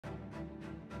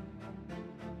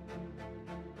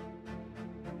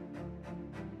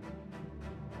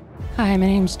Hi, my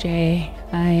name's Jay.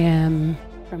 I am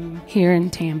from here in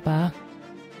Tampa,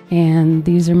 and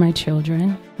these are my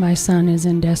children. My son is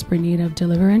in desperate need of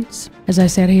deliverance. As I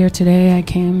sat here today, I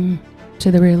came to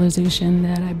the realization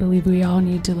that I believe we all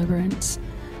need deliverance.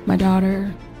 My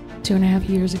daughter, 2.5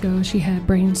 years ago, she had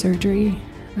brain surgery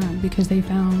because they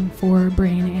found 4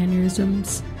 brain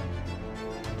aneurysms,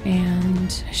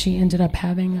 and she ended up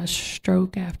having a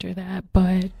stroke after that,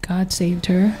 but God saved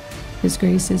her. His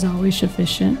grace is always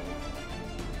sufficient.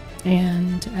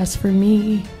 And as for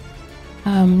me,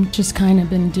 just kind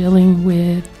of been dealing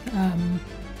with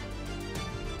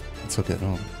it's okay,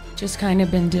 no. Just kind of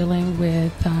been dealing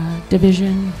with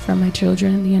division from my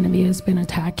children. The enemy has been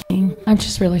attacking. I'm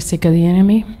just really sick of the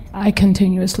enemy. I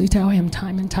continuously tell him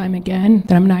time and time again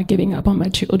that I'm not giving up on my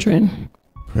children.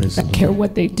 Praise I don't care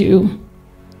what they do.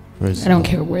 Praise I don't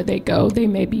care where they go. They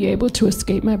may be able to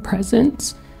escape my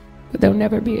presence, but they'll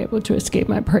never be able to escape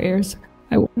my prayers.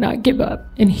 I will not give up,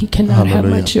 and he cannot have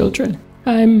my children.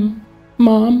 I'm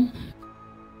mom,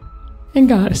 and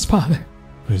God is father.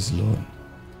 Praise the Lord.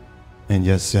 And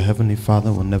yes, your Heavenly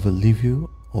Father will never leave you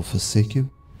or forsake you.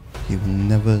 He will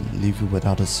never leave you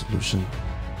without a solution.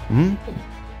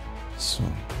 So,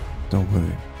 don't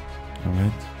worry. All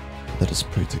right? Let us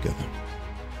pray together.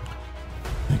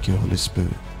 Thank you, Holy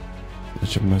Spirit.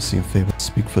 Let your mercy and favor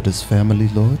speak for this family,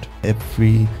 Lord.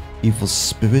 Every evil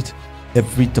spirit,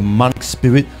 every demonic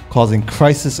spirit causing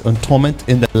crisis and torment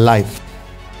in their life,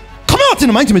 come out in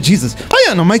the mighty name of Jesus.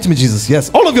 Fire in the mighty name of Jesus. Yes,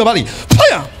 all of your body.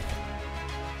 Fire!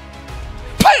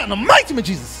 Fire in the mighty name of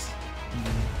Jesus.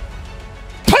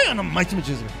 Fire in the mighty name of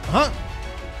Jesus.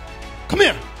 Come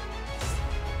here.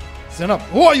 Stand up.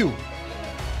 Who are you?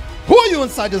 Who are you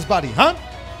inside this body? Who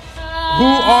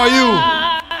are you?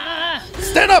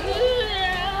 Stand up.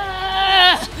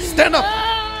 Stand up.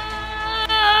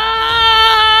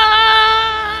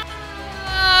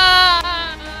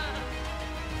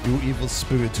 You evil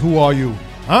spirit, who are you?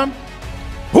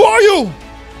 Who are you?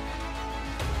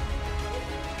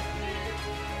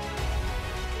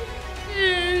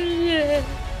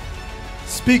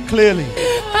 Speak clearly.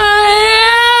 I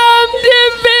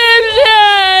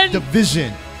am division.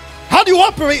 Division. How do you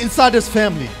operate inside this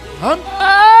family?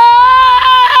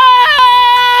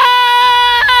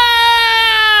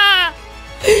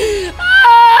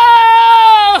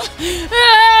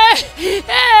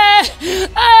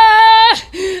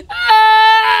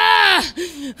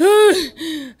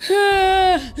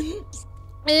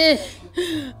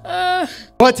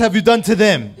 What have you done to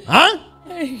them?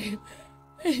 I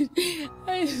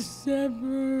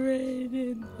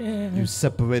separated them. You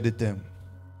separated them.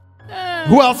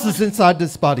 Who else is inside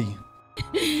this body?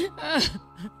 It's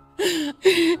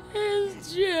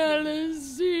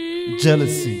jealousy.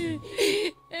 Jealousy.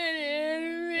 And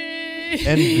envy.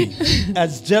 Envy.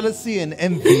 As jealousy and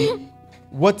envy,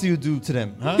 what do you do to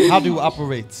them? How do you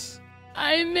operate?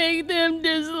 I make them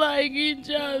dislike each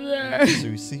other. So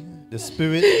you see, the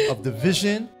spirit of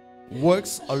division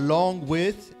works along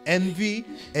with envy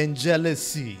and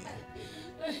jealousy.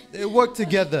 They work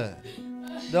together.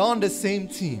 They're on the same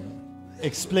team.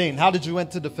 Explain, how did you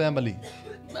enter the family?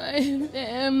 My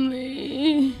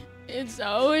family, it's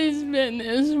always been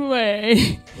this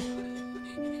way.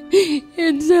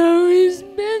 It's always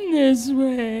been this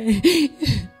way.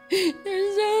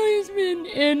 There's always been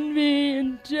envy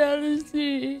and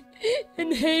jealousy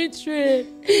and hatred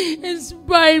and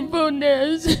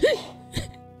spitefulness.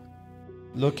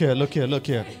 Look here, look here, look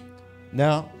here.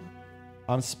 Now,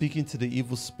 I'm speaking to the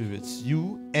evil spirits.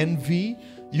 You envy,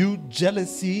 you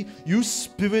jealousy, you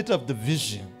spirit of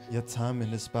division. Your time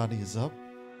in this body is up.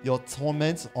 Your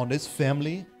torment on this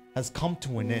family has come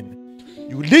to an end.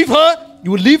 You will leave her,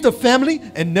 you will leave the family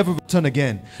and never return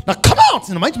again. Now come out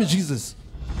in the mighty name of Jesus.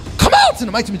 Come out in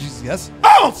the mighty name of Jesus, yes?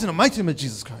 Out in the mighty name of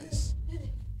Jesus Christ.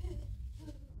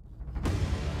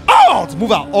 Out!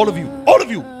 Move out, all of you, all of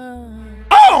you.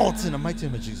 Out in the mighty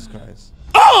name of Jesus Christ.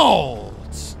 Out!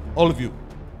 All of you.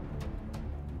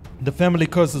 The family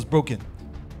curse is broken.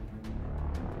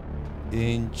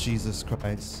 In Jesus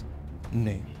Christ's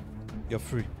name. You're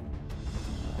free.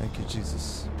 Thank you,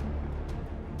 Jesus.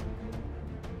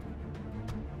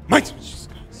 Mighty name of Jesus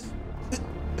Christ.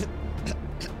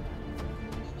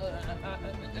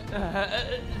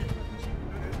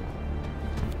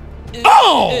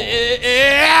 Oh!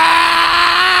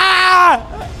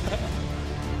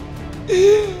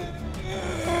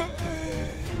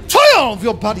 Triumph of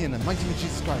your body in the mighty name of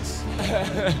Jesus Christ.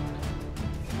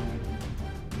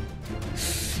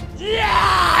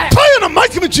 Fire in the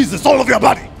mighty name of Jesus, all of your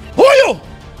body. Who are you?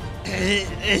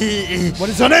 What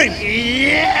is your name?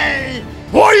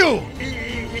 Who are you?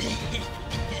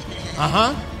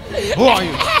 Who are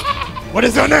you? What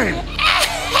is your name?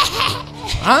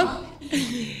 Huh?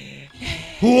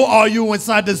 Who are you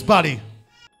inside this body?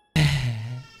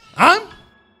 Huh?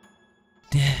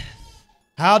 Death.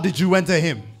 How did you enter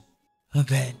him?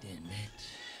 Abandonment.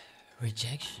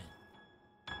 Rejection.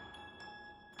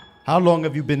 How long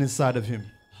have you been inside of him?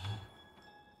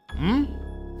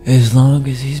 As long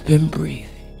as he's been breathing.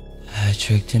 I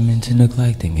tricked him into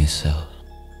neglecting himself.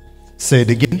 Say it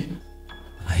again.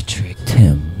 I tricked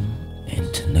him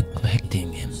into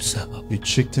neglecting himself. You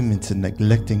tricked him into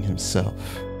neglecting himself.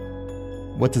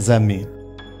 What does that mean?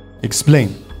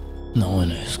 Explain. No one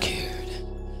has cared.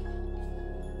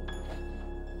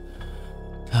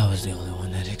 I was the only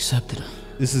one that accepted him.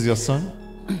 This is your son?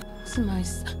 This is my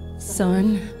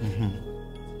son.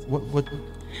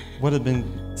 What have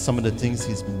been some of the things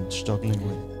he's been struggling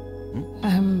with?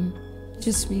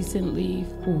 Just recently,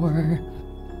 for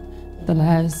the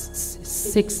last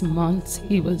 6 months,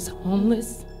 he was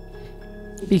homeless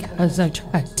because I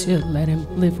tried to let him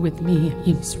live with me.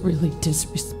 He was really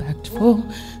disrespectful,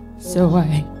 so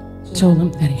I told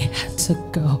him that he had to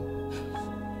go.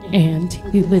 And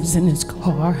he lives in his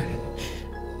car.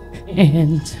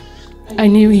 And I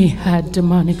knew he had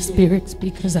demonic spirits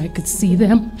because I could see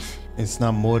them. It's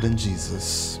not more than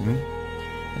Jesus.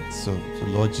 So the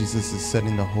Lord Jesus is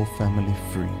setting the whole family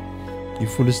free. You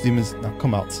foolish demons, now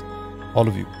come out. All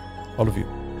of you. All of you.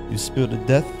 You spirit of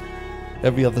death,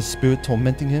 every other spirit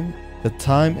tormenting him, the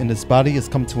time in his body has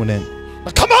come to an end.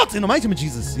 Now come out in the mighty name of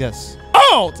Jesus. Yes.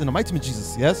 Out in the mighty name of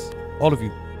Jesus. Yes. All of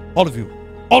you. All of you.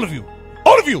 All of you.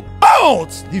 All of you.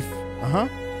 Out. Leave.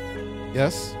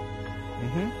 Yes.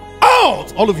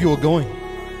 Out. All of you are going.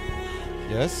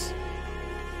 Yes.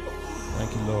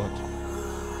 Thank you, Lord.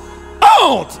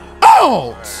 Out!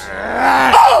 Out!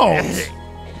 Out!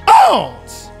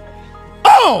 Out!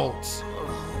 Out!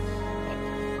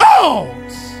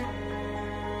 Out!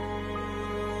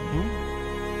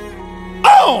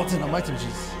 Out! In the mighty name of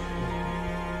Jesus.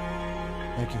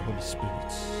 Thank you, Holy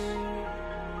Spirit.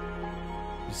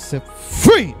 You're set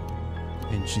free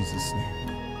in Jesus' name.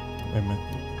 Amen.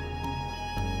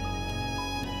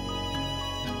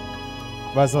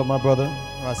 Rise up, my brother.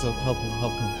 Rise up. Help him.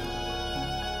 Help him.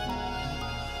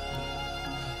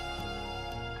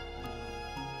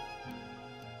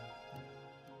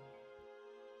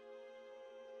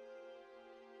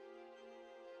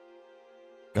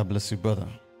 God bless you, brother.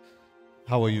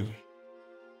 How are you?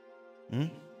 How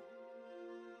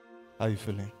are you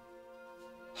feeling?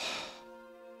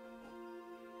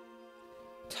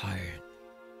 Tired.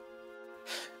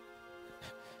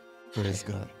 Praise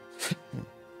God.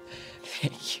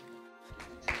 Thank you.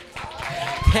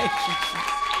 Thank you,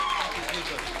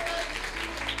 Jesus.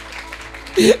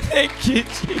 Thank you,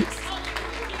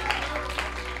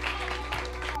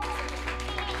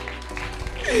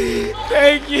 Jesus.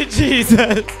 Thank you,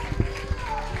 Jesus.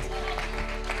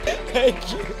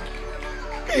 Thank you.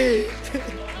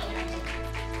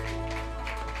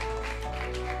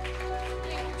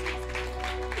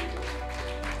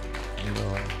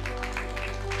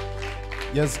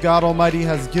 Yes, God Almighty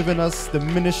has given us the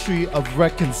ministry of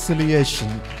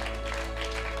reconciliation.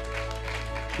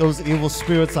 Those evil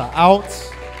spirits are out.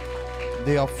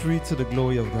 They are free to the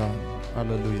glory of God.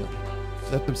 Hallelujah.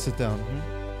 Let them sit down.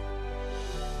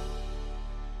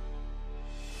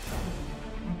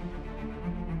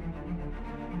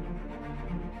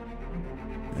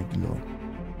 Thank you, Lord.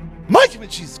 Mighty name of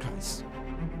Jesus Christ.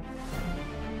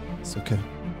 It's okay.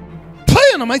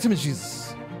 Play in the mighty name of Jesus.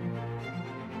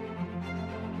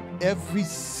 Every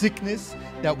sickness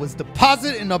that was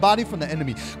deposited in the body from the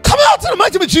enemy, come out in the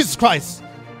mighty name of Jesus Christ.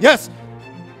 Yes.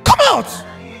 Come out.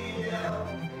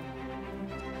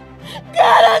 God,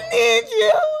 I need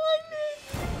you.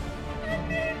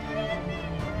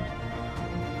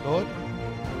 Lord.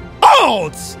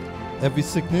 Out. Every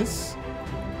sickness,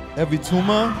 every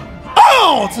tumor,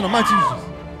 out in the mighty name of Jesus.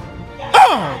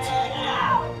 Out.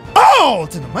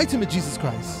 Out in the mighty name of Jesus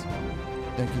Christ.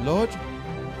 Thank you, Lord.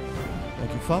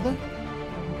 Thank you, Father. Be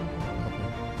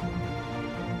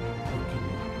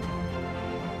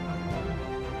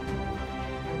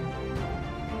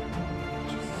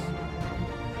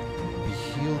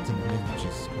healed in the name of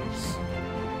Jesus Christ.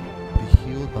 Be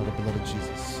healed by the blood of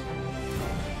Jesus.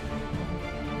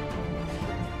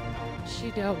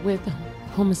 She dealt with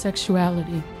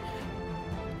homosexuality,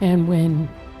 and when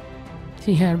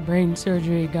she had brain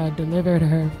surgery, God delivered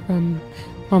her from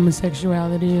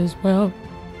homosexuality as well.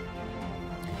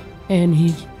 And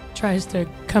he tries to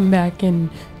come back and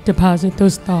deposit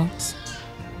those thoughts.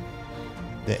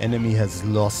 The enemy has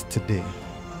lost today.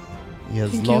 He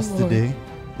has Thank you, lost Lord. today.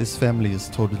 This family is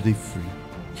totally free.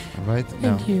 All right?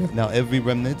 Thank you. Now every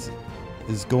remnant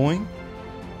is going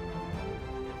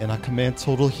And I command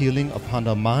total healing upon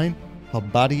her mind, her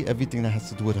body, everything that has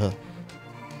to do with her.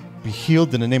 Be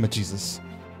healed in the name of Jesus.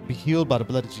 Be healed by the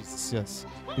blood of Jesus. Yes.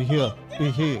 Be healed. Be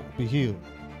healed. Be healed.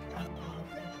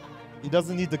 He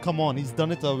doesn't need to come on. He's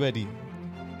done it already.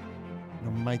 In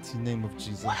the mighty name of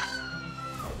Jesus.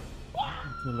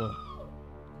 Thank you, Lord.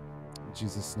 In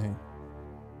Jesus' name.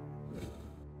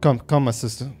 Come, my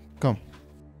sister. Come.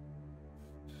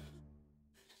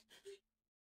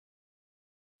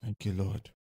 Thank you, Lord.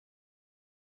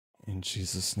 In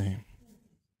Jesus' name.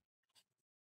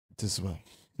 It is well.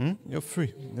 You're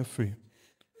free. You're free.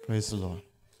 Praise the Lord.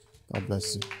 God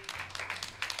bless you.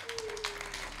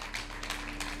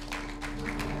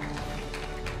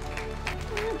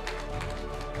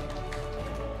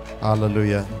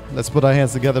 Hallelujah. Let's put our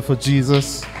hands together for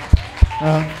Jesus.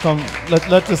 Come,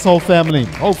 let this whole family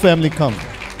come.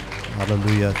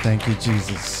 Hallelujah. Thank you,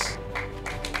 Jesus.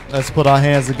 Let's put our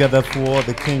hands together for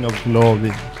the King of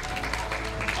Glory.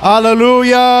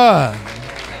 Hallelujah.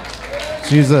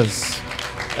 Jesus.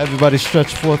 Everybody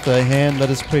stretch forth a hand. Let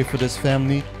us pray for this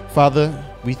family. Father,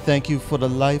 we thank you for the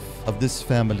life of this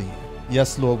family.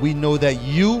 Yes, Lord, we know that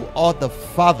you are the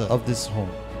father of this home.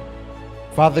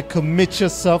 Father, commit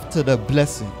yourself to the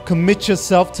blessing. Commit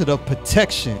yourself to the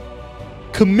protection.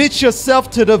 Commit yourself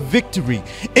to the victory.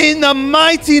 In the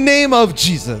mighty name of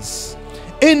Jesus.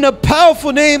 In the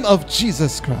powerful name of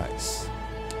Jesus Christ.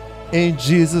 In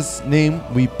Jesus' name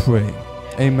we pray.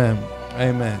 Amen.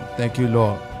 Amen. Thank you,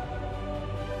 Lord.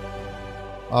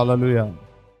 Hallelujah.